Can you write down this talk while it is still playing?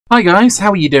Hi guys,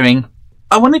 how are you doing?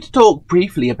 I wanted to talk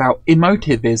briefly about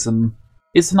emotivism.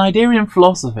 It's an idea in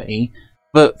philosophy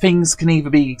that things can either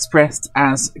be expressed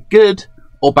as good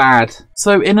or bad.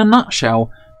 So in a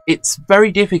nutshell, it's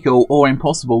very difficult or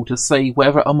impossible to say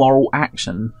whether a moral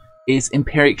action is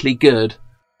empirically good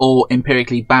or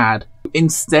empirically bad.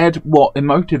 Instead, what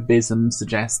emotivism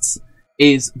suggests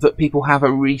is that people have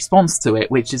a response to it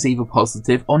which is either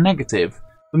positive or negative.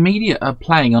 The media are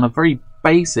playing on a very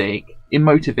basic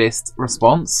emotivist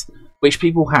response which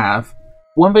people have.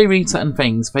 When they read certain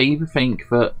things, they either think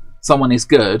that someone is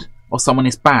good or someone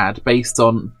is bad based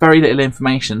on very little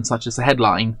information such as a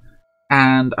headline.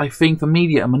 And I think the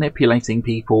media are manipulating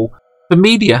people. The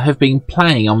media have been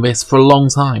playing on this for a long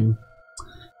time.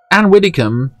 Anne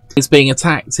Widdecombe is being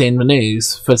attacked in the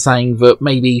news for saying that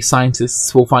maybe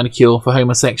scientists will find a cure for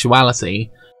homosexuality.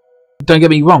 Don't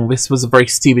get me wrong, this was a very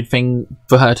stupid thing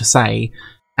for her to say,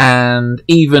 and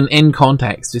even in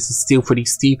context, this is still pretty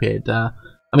stupid. I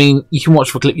mean, you can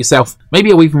watch the clip yourself.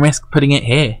 Maybe I'll even risk putting it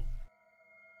here.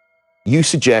 You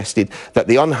suggested that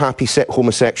the unhappy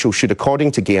homosexual should,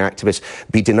 according to gay activists,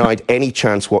 be denied any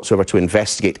chance whatsoever to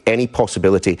investigate any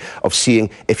possibility of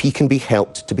seeing if he can be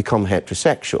helped to become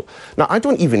heterosexual. Now, I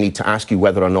don't even need to ask you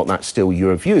whether or not that's still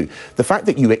your view. The fact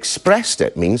that you expressed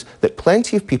it means that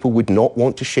plenty of people would not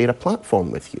want to share a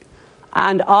platform with you.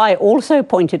 And I also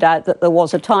pointed out that there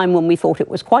was a time when we thought it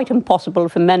was quite impossible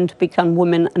for men to become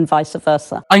women and vice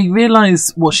versa. I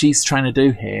realise what she's trying to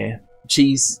do here.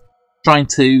 She's trying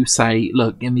to say,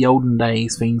 look, in the olden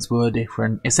days things were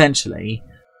different, essentially,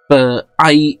 but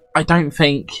I don't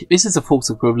think this is a false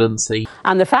equivalency.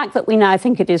 And the fact that we now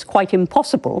think it is quite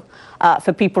impossible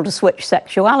for people to switch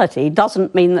sexuality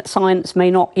doesn't mean that science may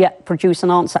not yet produce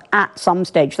an answer at some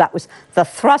stage. That was the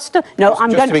thrust of... No, I'm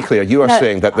just to be clear, you are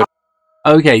saying that...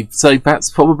 Okay, so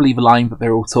that's probably the line that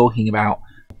they're all talking about.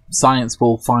 Science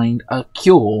will find a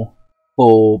cure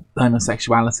for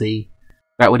homosexuality.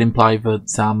 That would imply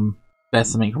that there's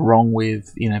something wrong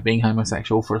with, being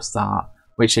homosexual for a start,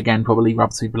 which again probably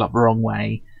rubs people up the wrong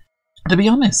way. To be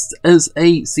honest, as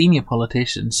a senior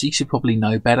politician, she should probably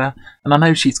know better, and I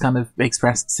know she's kind of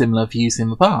expressed similar views in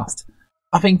the past.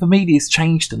 I think the media's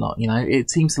changed a lot,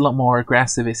 it seems a lot more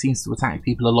aggressive, it seems to attack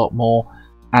people a lot more,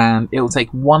 and it'll take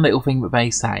one little thing that they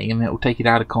say, and it'll take it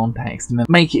out of context, and then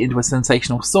make it into a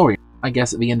sensational story. I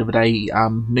guess at the end of the day,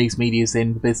 news media's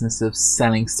in the business of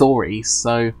selling stories,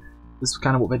 so this is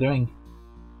kind of what they're doing.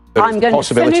 There's the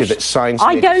possibility that science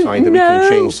may decide that we can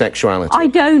change sexuality. I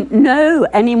don't know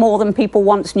any more than people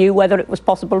once knew whether it was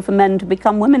possible for men to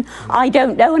become women. I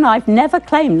don't know, and I've never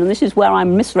claimed, and this is where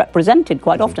I'm misrepresented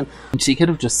quite often. She could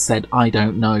have just said, I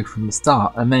don't know, from the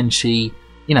start, and then she,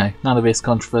 none of this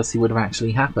controversy would have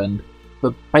actually happened.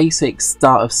 The basic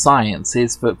start of science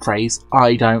is the phrase,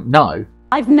 I don't know.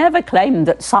 I've never claimed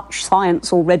that such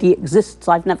science already exists.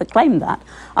 I've never claimed that.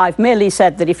 I've merely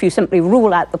said that if you simply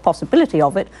rule out the possibility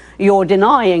of it, you're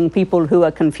denying people who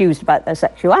are confused about their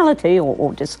sexuality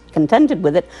or discontented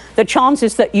with it the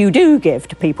chances that you do give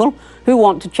to people who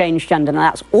want to change gender. Now,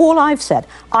 that's all I've said.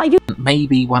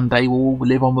 Maybe one day we'll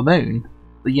live on the moon.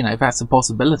 That's a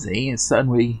possibility. It's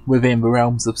certainly within the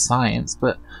realms of science.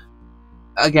 But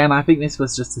again, I think this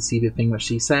was just a stupid thing that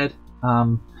she said.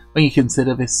 When you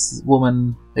consider this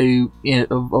woman who,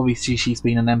 obviously she's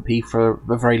been an MP for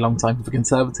a very long time for the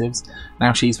Conservatives,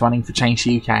 now she's running for Change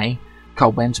UK.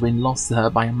 Carl Benjamin lost to her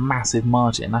by a massive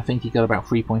margin. I think he got about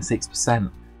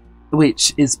 3.6%,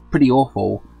 which is pretty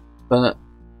awful, but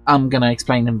I'm going to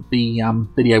explain in the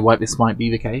video why this might be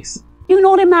the case. Do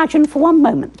not imagine for one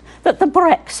moment that the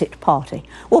Brexit Party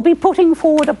will be putting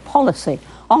forward a policy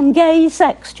on gay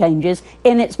sex changes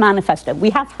in its manifesto. We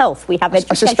have health, we have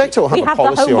education. I suspect it will have a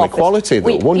policy on equality,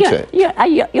 though, won't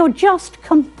it? You're just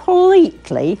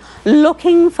completely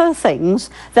looking for things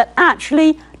that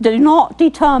actually do not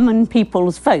determine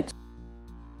people's votes.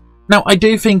 Now, I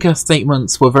do think her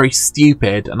statements were very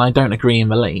stupid, and I don't agree in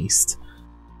the least.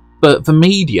 But the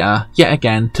media, yet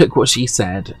again, took what she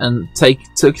said and took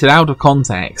it out of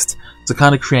context to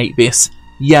kind of create this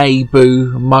yay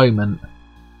boo moment.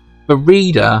 The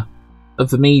reader of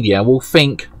the media will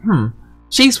think,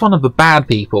 she's one of the bad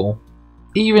people,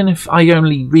 even if I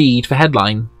only read the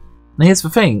headline. And here's the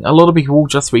thing, a lot of people will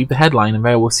just read the headline and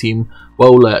they will assume,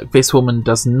 well look, this woman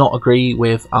does not agree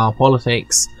with our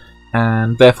politics,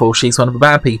 and therefore she's one of the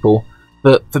bad people.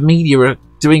 But the media are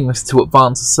doing this to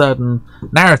advance a certain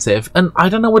narrative, and I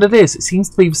don't know what it is, it seems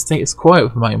to be the status quo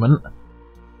at the moment.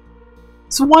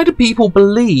 So why do people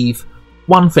believe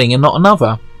one thing and not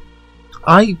another?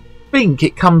 I think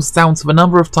it comes down to the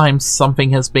number of times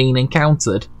something has been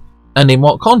encountered, and in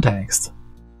what context.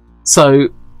 So,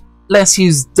 let's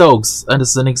use dogs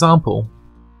as an example.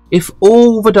 If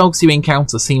all the dogs you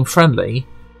encounter seem friendly,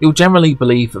 you'll generally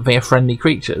believe that they are friendly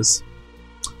creatures.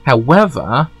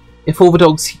 However, if all the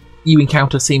dogs you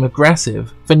encounter seem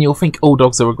aggressive, then you'll think all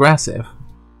dogs are aggressive.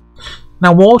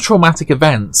 Now, more traumatic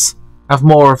events have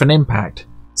more of an impact,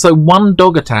 so one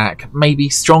dog attack may be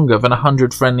stronger than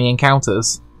 100 friendly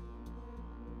encounters.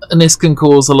 And this can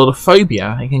cause a lot of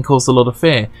phobia, it can cause a lot of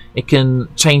fear, it can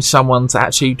change someone's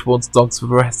attitude towards dogs for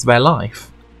the rest of their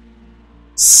life.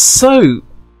 So,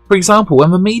 for example, when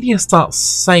the media starts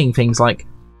saying things like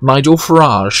Nigel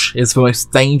Farage is the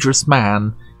most dangerous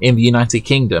man in the United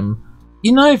Kingdom,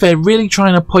 you know they're really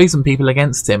trying to poison people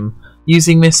against him,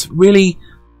 using this really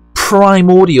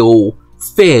primordial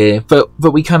fear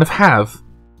that we kind of have.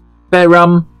 They're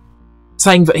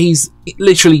saying that he's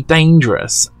literally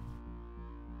dangerous.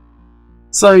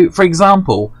 So, for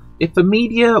example, if the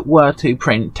media were to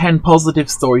print 10 positive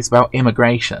stories about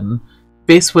immigration,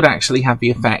 this would actually have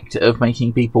the effect of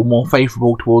making people more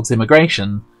favourable towards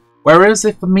immigration. Whereas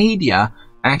if the media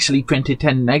actually printed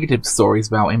 10 negative stories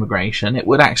about immigration, it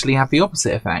would actually have the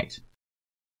opposite effect.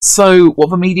 So what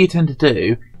the media tend to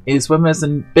do is when there's a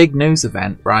big news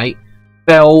event, right,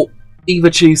 they'll either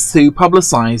choose to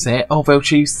publicise it or they'll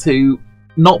choose to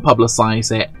not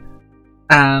publicise it.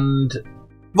 And,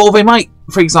 well, they might,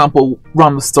 for example,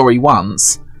 run the story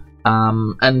once,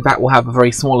 and that will have a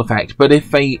very small effect. But if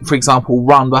they, for example,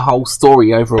 run the whole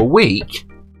story over a week,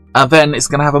 then it's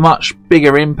going to have a much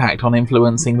bigger impact on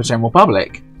influencing the general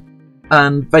public.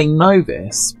 And they know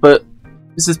this, but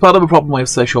this is part of the problem with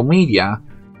social media,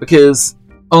 because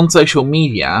on social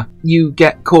media, you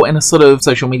get caught in a sort of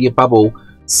social media bubble,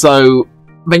 so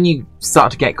then you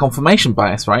start to get confirmation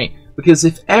bias, right? Because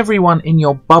if everyone in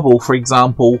your bubble, for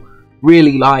example,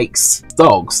 really likes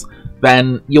dogs,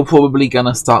 then you're probably going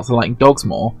to start to like dogs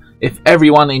more. If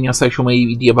everyone in your social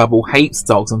media bubble hates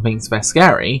dogs and thinks they're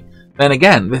scary, then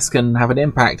again, this can have an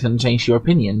impact and change your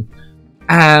opinion.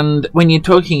 And when you're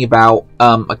talking about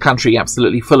a country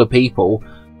absolutely full of people,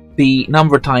 the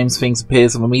number of times things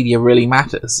appears on the media really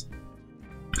matters.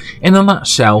 In a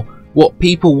nutshell, what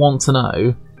people want to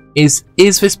know is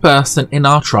this person in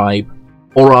our tribe,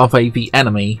 or are they the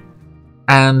enemy?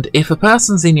 And if a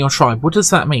person's in your tribe, what does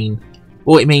that mean?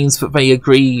 Well, it means that they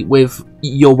agree with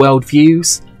your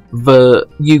worldviews, that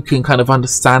you can kind of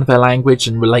understand their language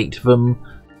and relate to them.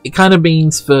 It kind of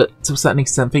means that, to a certain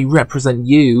extent, they represent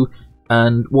you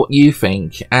and what you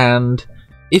think. And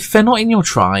if they're not in your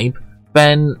tribe,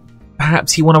 then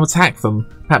perhaps you want to attack them.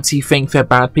 Perhaps you think they're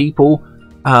bad people.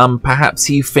 Perhaps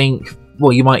you think,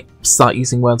 well, you might start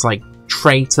using words like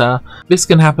traitor. This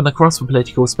can happen across the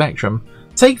political spectrum.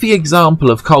 Take the example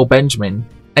of Cole Benjamin,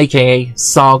 aka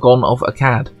Sargon of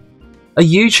Akkad, a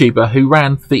YouTuber who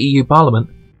ran for the EU Parliament.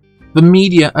 The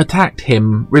media attacked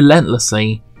him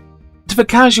relentlessly. To the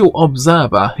casual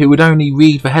observer who would only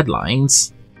read the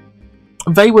headlines,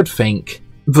 they would think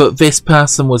that this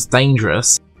person was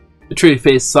dangerous. The truth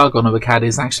is, Sargon of Akkad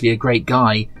is actually a great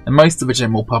guy, and most of the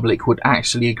general public would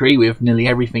actually agree with nearly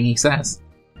everything he says,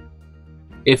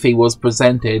 if he was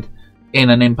presented in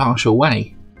an impartial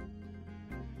way.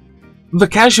 The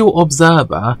casual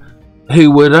observer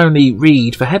who would only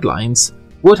read the headlines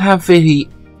would have the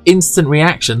instant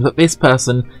reaction that this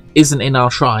person isn't in our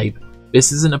tribe.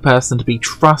 This isn't a person to be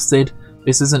trusted.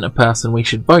 This isn't a person we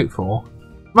should vote for.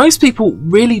 Most people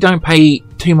really don't pay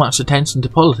too much attention to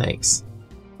politics.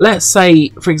 Let's say,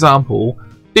 for example,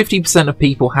 50% of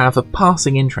people have a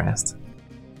passing interest.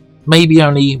 Maybe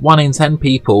only 1 in 10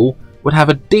 people would have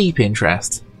a deep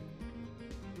interest.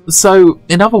 So,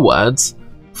 in other words,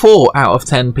 4 out of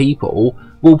 10 people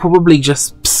will probably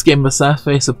just skim the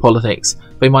surface of politics.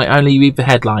 They might only read the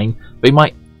headline. They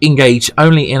might engage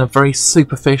only in a very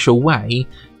superficial way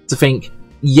to think,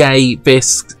 yay,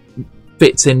 this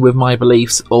fits in with my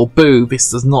beliefs, or boo,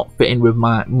 this does not fit in with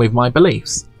my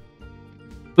beliefs.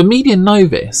 The media know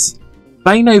this.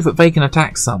 They know that they can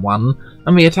attack someone,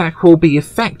 and the attack will be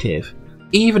effective,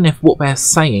 even if what they're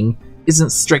saying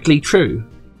isn't strictly true,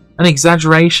 an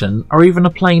exaggeration, or even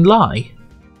a plain lie.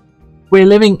 We're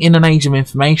living in an age of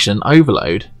information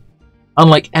overload,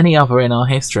 unlike any other in our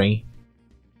history.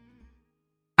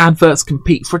 Adverts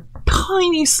compete for a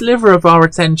tiny sliver of our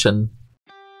attention.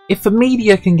 If the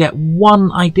media can get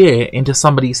one idea into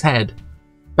somebody's head,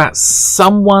 that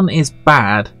someone is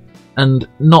bad and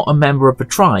not a member of the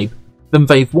tribe, then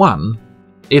they've won,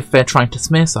 if they're trying to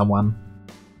smear someone.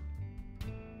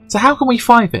 So how can we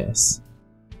fight this?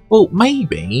 Well,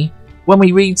 maybe when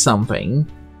we read something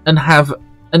and have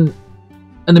an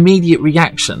immediate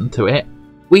reaction to it,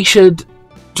 we should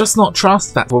just not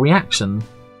trust that reaction.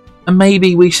 And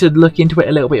maybe we should look into it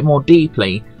a little bit more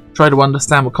deeply. Try to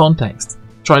understand the context.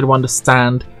 Try to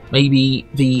understand maybe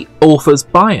the author's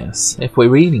bias if we're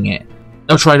reading it.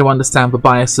 Or try to understand the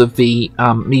bias of the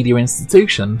media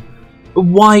institution.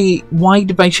 Why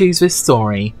did they choose this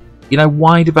story? You know,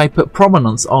 why did they put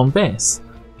prominence on this?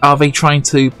 Are they trying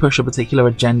to push a particular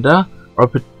agenda or a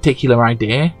particular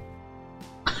idea?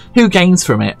 Who gains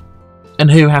from it?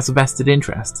 And who has a vested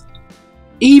interest?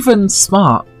 Even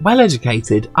smart,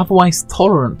 well-educated, otherwise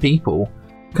tolerant people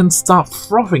can start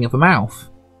frothing at the mouth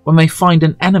when they find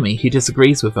an enemy who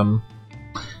disagrees with them.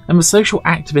 And the social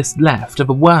activist left are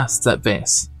the worst at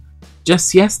this.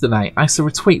 Just yesterday I saw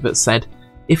a tweet that said,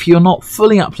 if you're not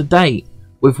fully up to date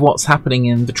with what's happening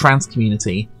in the trans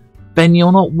community, then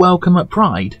you're not welcome at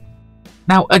Pride.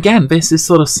 Now again, this is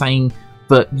sort of saying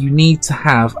that you need to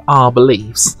have our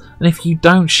beliefs, and if you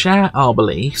don't share our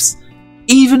beliefs,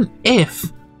 even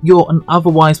if you're an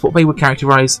otherwise what they would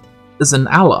characterise as an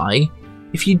ally,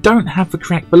 if you don't have the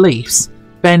correct beliefs,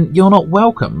 then you're not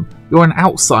welcome. You're an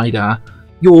outsider.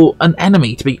 You're an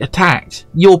enemy to be attacked.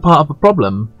 You're part of the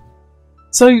problem.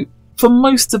 So, for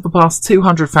most of the past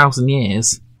 200,000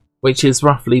 years, which is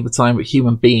roughly the time that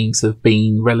human beings have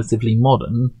been relatively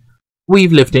modern,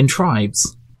 we've lived in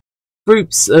tribes.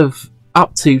 Groups of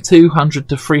up to 200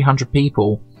 to 300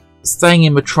 people. Staying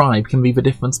in the tribe can be the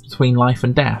difference between life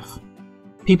and death.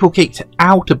 People kicked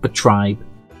out of the tribe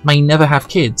may never have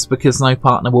kids because no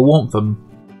partner will want them.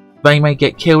 They may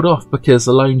get killed off because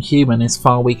a lone human is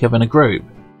far weaker than a group.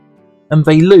 And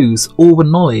they lose all the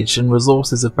knowledge and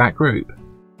resources of that group.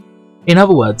 In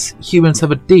other words, humans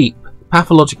have a deep,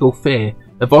 pathological fear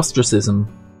of ostracism,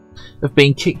 of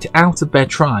being kicked out of their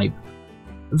tribe.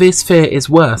 This fear is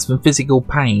worse than physical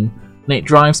pain, and it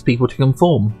drives people to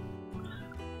conform.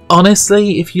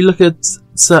 Honestly, if you look at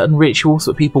certain rituals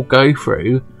that people go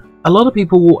through, a lot of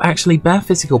people will actually bear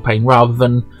physical pain rather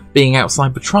than being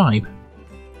outside the tribe.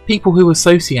 People who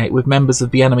associate with members of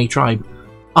the enemy tribe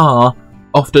are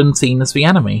often seen as the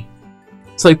enemy.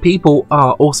 So people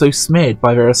are also smeared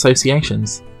by their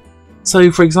associations.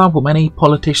 So for example, many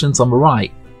politicians on the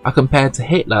right are compared to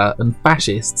Hitler and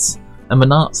fascists and the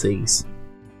Nazis.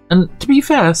 And to be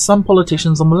fair, some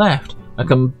politicians on the left are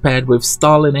compared with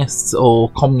Stalinists or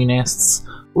communists,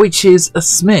 which is a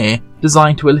smear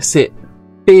designed to elicit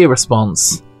fear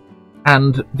response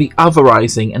and the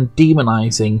otherizing and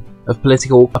demonizing of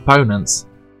political opponents.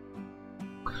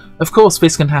 Of course,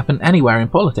 this can happen anywhere in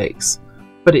politics,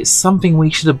 but it's something we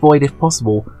should avoid if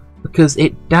possible because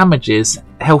it damages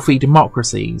healthy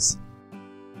democracies.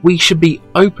 We should be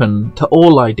open to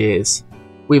all ideas,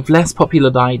 with less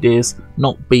popular ideas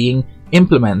not being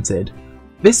implemented.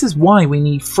 This is why we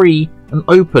need free and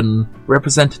open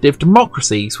representative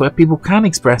democracies where people can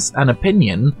express an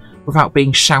opinion without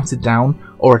being shouted down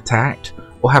or attacked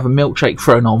or have a milkshake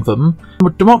thrown on them.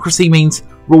 Democracy means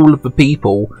rule of the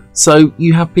people, so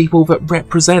you have people that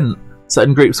represent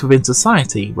certain groups within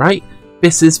society, right?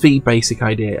 This is the basic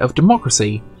idea of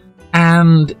democracy.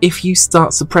 And if you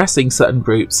start suppressing certain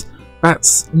groups,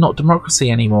 that's not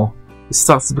democracy anymore. It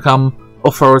starts to become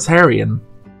authoritarian.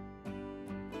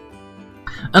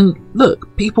 And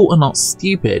look, people are not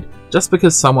stupid. Just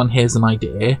because someone hears an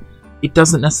idea, it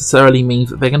doesn't necessarily mean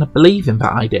that they're going to believe in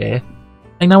that idea.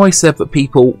 I know I said that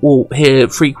people will hear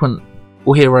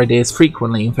ideas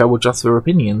frequently and they will adjust their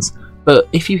opinions, but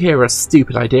if you hear a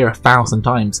stupid idea 1,000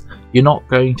 times, you're not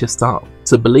going to start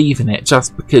to believe in it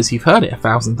just because you've heard it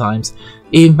 1,000 times.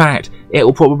 In fact, it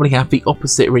will probably have the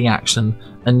opposite reaction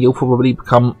and you'll probably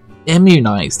become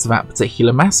immunized to that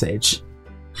particular message.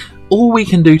 All we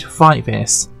can do to fight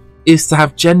this is to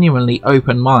have genuinely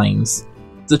open minds,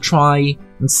 to try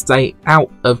and stay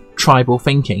out of tribal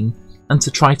thinking, and to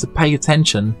try to pay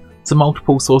attention to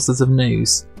multiple sources of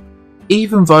news,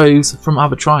 even those from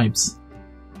other tribes.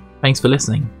 Thanks for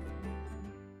listening.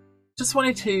 Just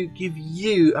wanted to give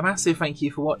you a massive thank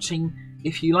you for watching.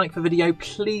 If you liked the video,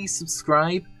 please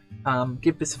subscribe.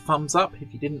 Give this a thumbs up.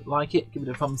 If you didn't like it, give it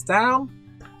a thumbs down.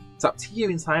 It's up to you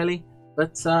entirely.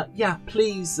 But yeah,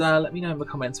 please let me know in the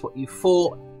comments what you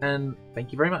thought, and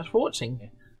thank you very much for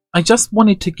watching. I just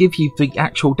wanted to give you the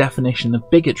actual definition of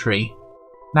bigotry.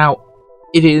 Now,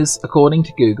 it is, according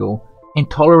to Google,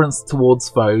 intolerance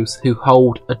towards those who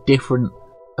hold a different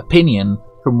opinion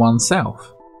from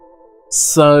oneself.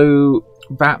 So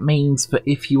that means that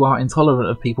if you are intolerant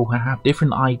of people who have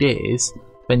different ideas,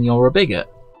 then you're a bigot.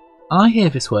 I hear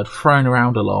this word thrown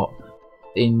around a lot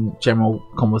in general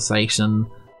conversation,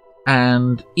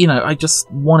 and you know, I just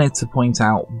wanted to point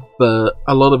out that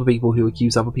a lot of the people who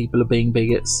accuse other people of being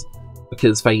bigots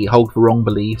because they hold the wrong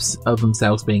beliefs of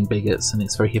themselves being bigots, and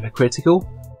it's very hypocritical.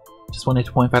 Just wanted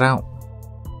to point that out.